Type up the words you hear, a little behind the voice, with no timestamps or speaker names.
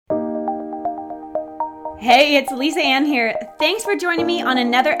Hey, it's Lisa Ann here. Thanks for joining me on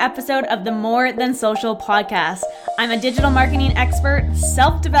another episode of the More Than Social podcast. I'm a digital marketing expert,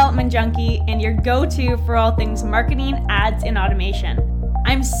 self-development junkie, and your go-to for all things marketing, ads, and automation.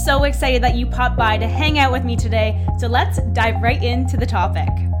 I'm so excited that you popped by to hang out with me today, so let's dive right into the topic.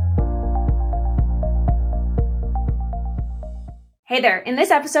 Hey there, in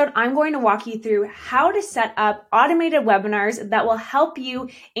this episode, I'm going to walk you through how to set up automated webinars that will help you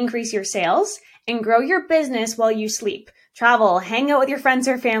increase your sales and grow your business while you sleep, travel, hang out with your friends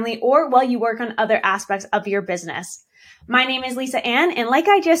or family, or while you work on other aspects of your business. My name is Lisa Ann, and like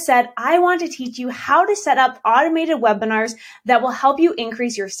I just said, I want to teach you how to set up automated webinars that will help you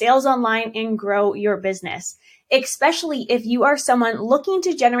increase your sales online and grow your business, especially if you are someone looking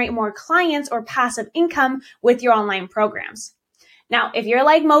to generate more clients or passive income with your online programs. Now, if you're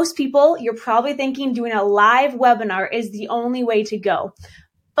like most people, you're probably thinking doing a live webinar is the only way to go.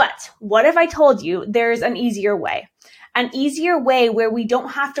 But what if I told you there's an easier way? An easier way where we don't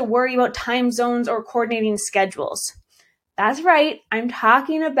have to worry about time zones or coordinating schedules. That's right, I'm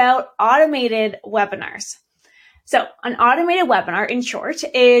talking about automated webinars. So an automated webinar, in short,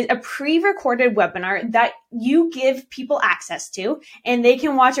 is a pre-recorded webinar that you give people access to, and they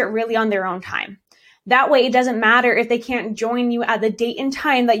can watch it really on their own time. That way, it doesn't matter if they can't join you at the date and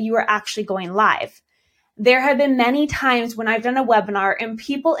time that you are actually going live. There have been many times when I've done a webinar and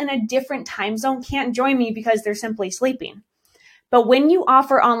people in a different time zone can't join me because they're simply sleeping. But when you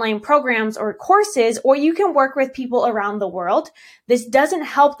offer online programs or courses, or you can work with people around the world, this doesn't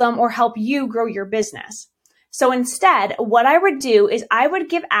help them or help you grow your business. So instead, what I would do is I would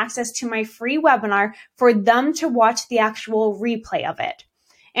give access to my free webinar for them to watch the actual replay of it.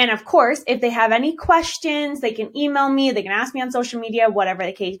 And of course, if they have any questions, they can email me, they can ask me on social media, whatever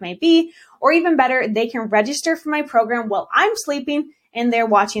the case may be, or even better, they can register for my program while I'm sleeping and they're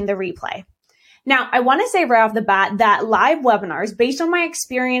watching the replay. Now, I want to say right off the bat that live webinars, based on my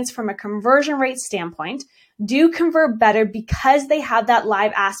experience from a conversion rate standpoint, do convert better because they have that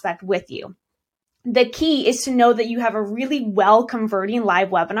live aspect with you. The key is to know that you have a really well converting live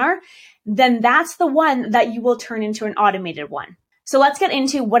webinar, then that's the one that you will turn into an automated one. So let's get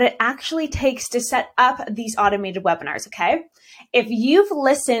into what it actually takes to set up these automated webinars, okay? If you've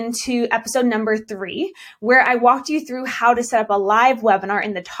listened to episode number 3, where I walked you through how to set up a live webinar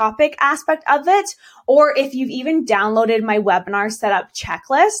in the topic aspect of it, or if you've even downloaded my webinar setup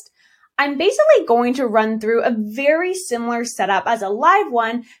checklist, I'm basically going to run through a very similar setup as a live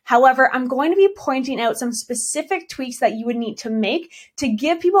one. However, I'm going to be pointing out some specific tweaks that you would need to make to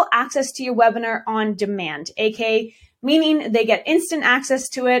give people access to your webinar on demand, aka meaning they get instant access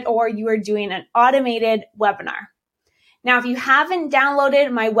to it, or you are doing an automated webinar. Now, if you haven't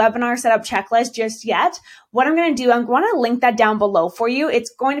downloaded my webinar setup checklist just yet, what I'm going to do, I'm going to link that down below for you. It's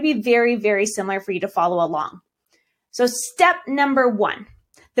going to be very, very similar for you to follow along. So step number 1,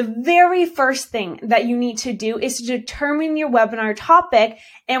 the very first thing that you need to do is to determine your webinar topic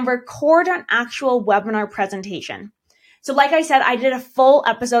and record an actual webinar presentation. So like I said, I did a full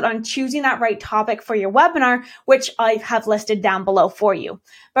episode on choosing that right topic for your webinar, which I have listed down below for you.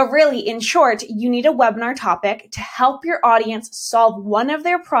 But really, in short, you need a webinar topic to help your audience solve one of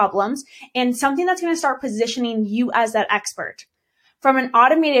their problems and something that's going to start positioning you as that expert. From an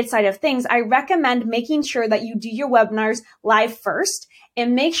automated side of things, I recommend making sure that you do your webinars live first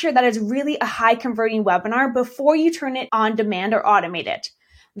and make sure that it's really a high converting webinar before you turn it on demand or automate it.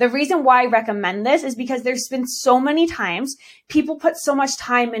 The reason why I recommend this is because there's been so many times people put so much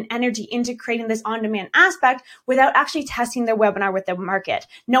time and energy into creating this on-demand aspect without actually testing their webinar with the market,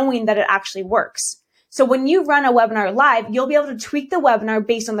 knowing that it actually works. So when you run a webinar live, you'll be able to tweak the webinar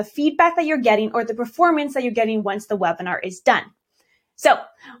based on the feedback that you're getting or the performance that you're getting once the webinar is done. So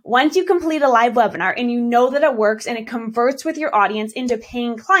once you complete a live webinar and you know that it works and it converts with your audience into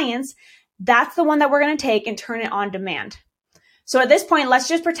paying clients, that's the one that we're going to take and turn it on demand. So at this point, let's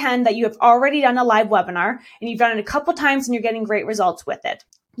just pretend that you have already done a live webinar and you've done it a couple times and you're getting great results with it.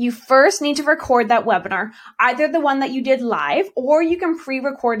 You first need to record that webinar, either the one that you did live or you can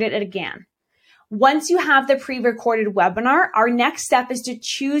pre-record it again. Once you have the pre-recorded webinar, our next step is to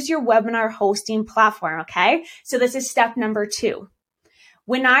choose your webinar hosting platform, okay? So this is step number 2.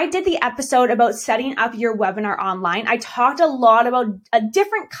 When I did the episode about setting up your webinar online, I talked a lot about a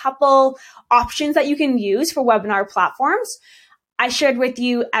different couple options that you can use for webinar platforms. I shared with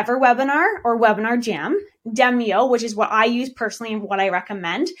you EverWebinar or Webinar Jam, Demio, which is what I use personally and what I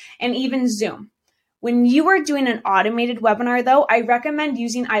recommend, and even Zoom. When you are doing an automated webinar, though, I recommend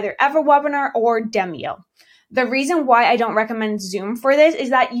using either EverWebinar or Demio. The reason why I don't recommend Zoom for this is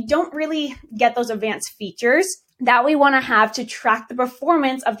that you don't really get those advanced features that we want to have to track the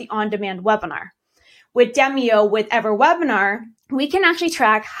performance of the on-demand webinar. with Demio, with EverWebinar, we can actually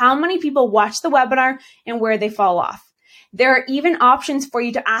track how many people watch the webinar and where they fall off. There are even options for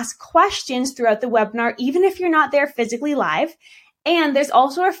you to ask questions throughout the webinar, even if you're not there physically live. And there's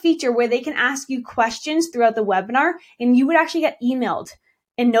also a feature where they can ask you questions throughout the webinar, and you would actually get emailed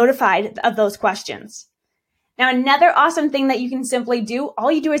and notified of those questions. Now, another awesome thing that you can simply do,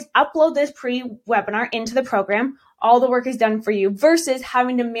 all you do is upload this pre-webinar into the program. All the work is done for you versus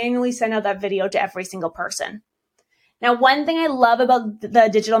having to manually send out that video to every single person. Now, one thing I love about the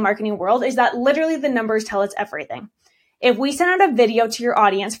digital marketing world is that literally the numbers tell us everything. If we send out a video to your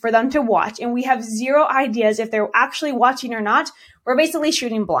audience for them to watch and we have zero ideas if they're actually watching or not, we're basically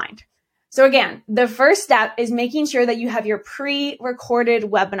shooting blind. So again, the first step is making sure that you have your pre-recorded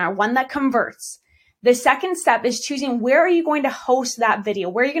webinar, one that converts. The second step is choosing where are you going to host that video,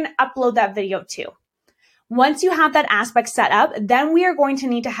 where are you going to upload that video to. Once you have that aspect set up, then we are going to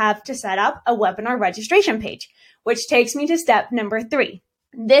need to have to set up a webinar registration page, which takes me to step number 3.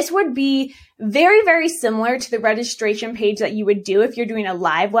 This would be very, very similar to the registration page that you would do if you're doing a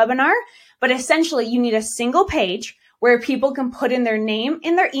live webinar, but essentially you need a single page where people can put in their name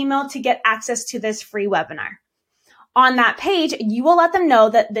and their email to get access to this free webinar. On that page, you will let them know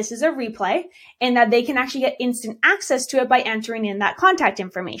that this is a replay and that they can actually get instant access to it by entering in that contact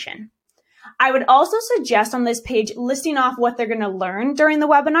information. I would also suggest on this page listing off what they're going to learn during the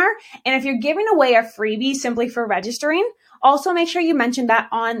webinar. And if you're giving away a freebie simply for registering, also make sure you mention that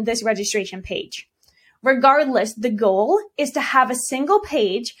on this registration page. Regardless, the goal is to have a single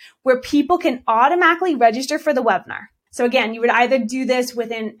page where people can automatically register for the webinar. So again, you would either do this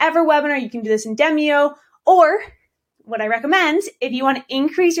within EverWebinar, you can do this in Demio, or what I recommend, if you want to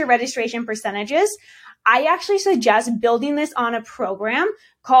increase your registration percentages, I actually suggest building this on a program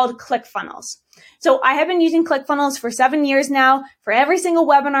called ClickFunnels. So I have been using ClickFunnels for 7 years now. For every single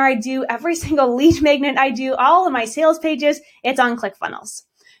webinar I do, every single lead magnet I do, all of my sales pages, it's on ClickFunnels.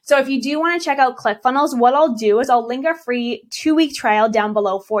 So if you do want to check out ClickFunnels, what I'll do is I'll link a free 2-week trial down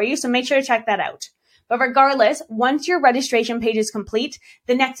below for you. So make sure to check that out. But regardless, once your registration page is complete,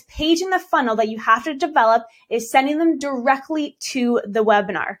 the next page in the funnel that you have to develop is sending them directly to the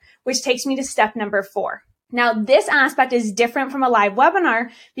webinar, which takes me to step number 4. Now, this aspect is different from a live webinar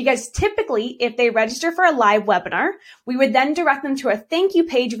because typically if they register for a live webinar, we would then direct them to a thank you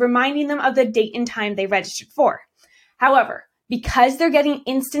page reminding them of the date and time they registered for. However, because they're getting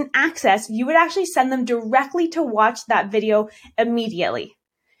instant access, you would actually send them directly to watch that video immediately.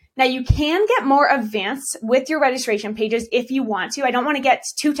 Now, you can get more advanced with your registration pages if you want to. I don't want to get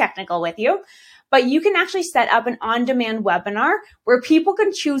too technical with you, but you can actually set up an on-demand webinar where people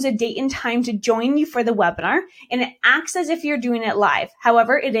can choose a date and time to join you for the webinar, and it acts as if you're doing it live.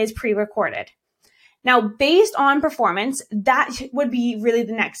 However, it is pre-recorded. Now, based on performance, that would be really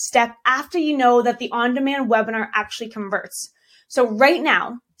the next step after you know that the on-demand webinar actually converts. So right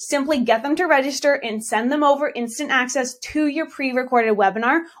now, simply get them to register and send them over instant access to your pre-recorded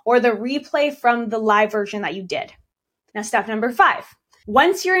webinar or the replay from the live version that you did. Now, step number 5.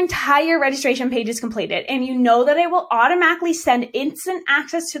 Once your entire registration page is completed and you know that it will automatically send instant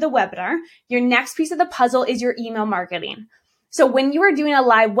access to the webinar, your next piece of the puzzle is your email marketing. So when you are doing a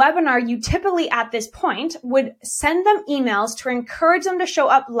live webinar, you typically at this point would send them emails to encourage them to show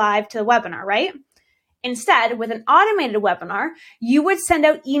up live to the webinar, right? Instead, with an automated webinar, you would send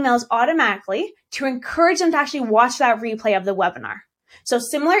out emails automatically to encourage them to actually watch that replay of the webinar. So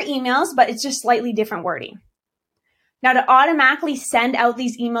similar emails, but it's just slightly different wording. Now, to automatically send out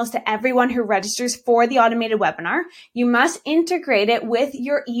these emails to everyone who registers for the automated webinar, you must integrate it with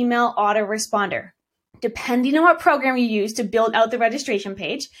your email autoresponder. Depending on what program you use to build out the registration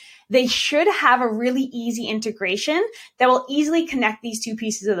page, they should have a really easy integration that will easily connect these two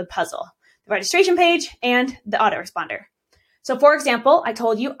pieces of the puzzle, the registration page and the autoresponder. So for example, I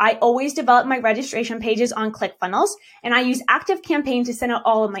told you I always develop my registration pages on ClickFunnels, and I use ActiveCampaign to send out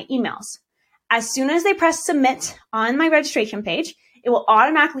all of my emails. As soon as they press submit on my registration page, it will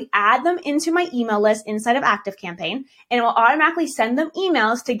automatically add them into my email list inside of ActiveCampaign, and it will automatically send them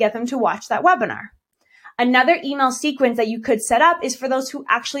emails to get them to watch that webinar. Another email sequence that you could set up is for those who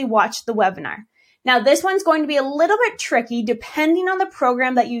actually watch the webinar. Now, this one's going to be a little bit tricky depending on the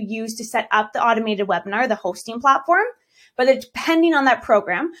program that you use to set up the automated webinar, the hosting platform. But depending on that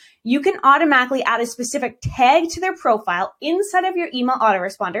program, you can automatically add a specific tag to their profile inside of your email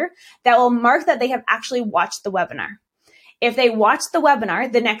autoresponder that will mark that they have actually watched the webinar. If they watch the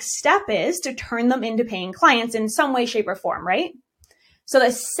webinar, the next step is to turn them into paying clients in some way, shape, or form, right? So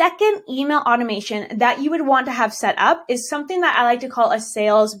the second email automation that you would want to have set up is something that I like to call a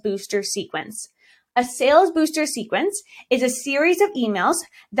sales booster sequence. A sales booster sequence is a series of emails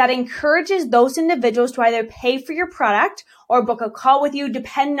that encourages those individuals to either pay for your product or book a call with you,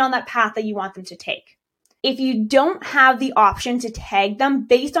 depending on that path that you want them to take. If you don't have the option to tag them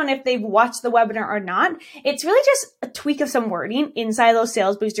based on if they've watched the webinar or not, it's really just a tweak of some wording inside those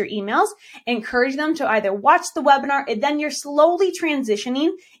sales booster emails. Encourage them to either watch the webinar, and then you're slowly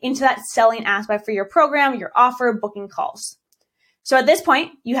transitioning into that selling aspect for your program, your offer, booking calls. So at this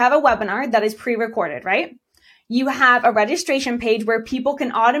point, you have a webinar that is pre-recorded, right? You have a registration page where people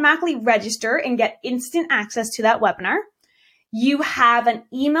can automatically register and get instant access to that webinar. You have an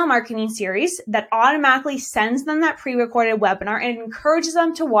email marketing series that automatically sends them that pre-recorded webinar and encourages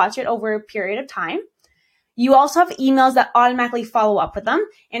them to watch it over a period of time. You also have emails that automatically follow up with them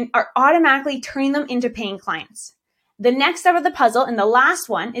and are automatically turning them into paying clients. The next step of the puzzle and the last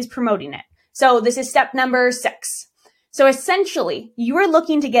one is promoting it. So this is step number 6. So essentially, you are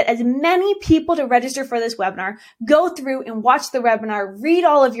looking to get as many people to register for this webinar, go through and watch the webinar, read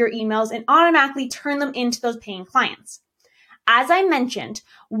all of your emails, and automatically turn them into those paying clients. As I mentioned,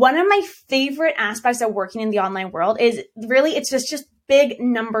 one of my favorite aspects of working in the online world is really, it's just big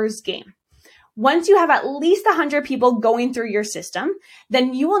numbers game. Once you have at least 100 people going through your system,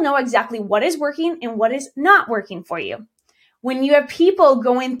 then you will know exactly what is working and what is not working for you. When you have people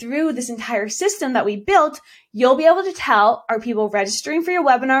going through this entire system that we built, you'll be able to tell, are people registering for your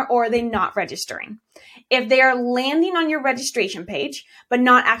webinar or are they not registering? If they are landing on your registration page, but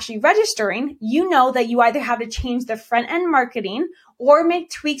not actually registering, you know that you either have to change the front end marketing or make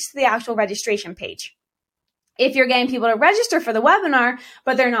tweaks to the actual registration page. If you're getting people to register for the webinar,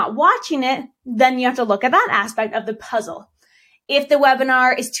 but they're not watching it, then you have to look at that aspect of the puzzle. If the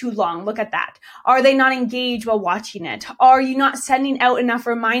webinar is too long, look at that. Are they not engaged while watching it? Are you not sending out enough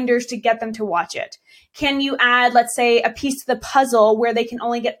reminders to get them to watch it? Can you add, let's say, a piece to the puzzle where they can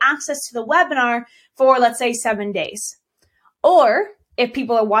only get access to the webinar for, let's say, 7 days? Or if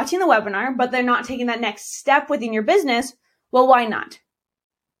people are watching the webinar, but they're not taking that next step within your business, well, why not?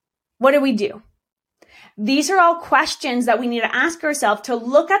 What do we do? These are all questions that we need to ask ourselves to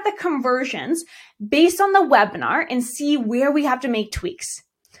look at the conversions based on the webinar and see where we have to make tweaks.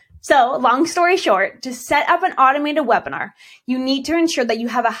 So, long story short, to set up an automated webinar, you need to ensure that you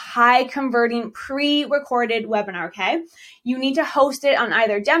have a high converting pre-recorded webinar, okay? You need to host it on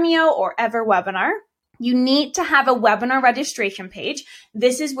either Demio or EverWebinar. You need to have a webinar registration page.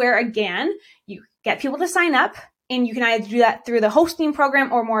 This is where, again, you get people to sign up. And you can either do that through the hosting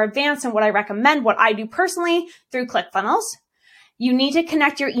program or more advanced, and what I recommend, what I do personally, through ClickFunnels. You need to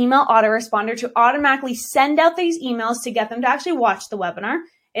connect your email autoresponder to automatically send out these emails to get them to actually watch the webinar.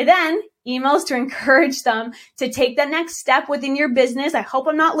 And then emails to encourage them to take that next step within your business. I hope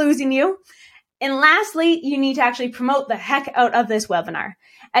I'm not losing you. And lastly, you need to actually promote the heck out of this webinar.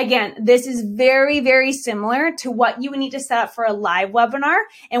 Again, this is very, very similar to what you would need to set up for a live webinar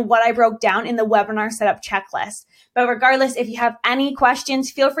and what I broke down in the webinar setup checklist. But regardless, if you have any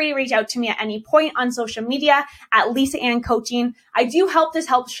questions, feel free to reach out to me at any point on social media at Lisa Ann Coaching. I do hope this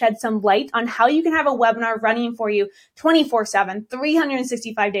helps shed some light on how you can have a webinar running for you 24/7,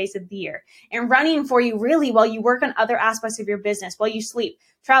 365 days of the year, and running for you really while you work on other aspects of your business, while you sleep,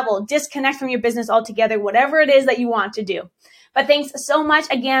 travel, disconnect from your business altogether, whatever it is that you want to do. But thanks so much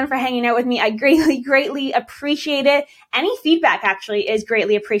again for hanging out with me. I greatly appreciate it. Any feedback actually is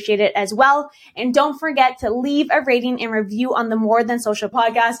greatly appreciated as well. And don't forget to leave a rating and review on the More Than Social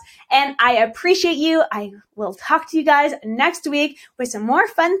podcast. And I appreciate you. I will talk to you guys next week with some more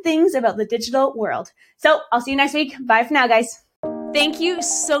fun things about the digital world. So I'll see you next week. Bye for now, guys. Thank you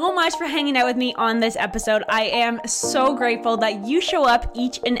so much for hanging out with me on this episode. I am so grateful that you show up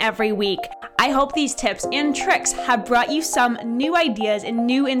each and every week. I hope these tips and tricks have brought you some new ideas and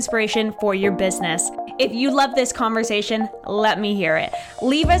new inspiration for your business. If you love this conversation, let me hear it.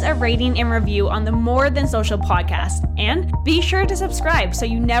 Leave us a rating and review on the More Than Social podcast. And be sure to subscribe so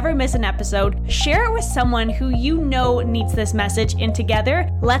you never miss an episode. Share it with someone who you know needs this message. And together,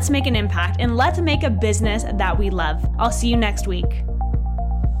 let's make an impact and let's make a business that we love. I'll see you next week.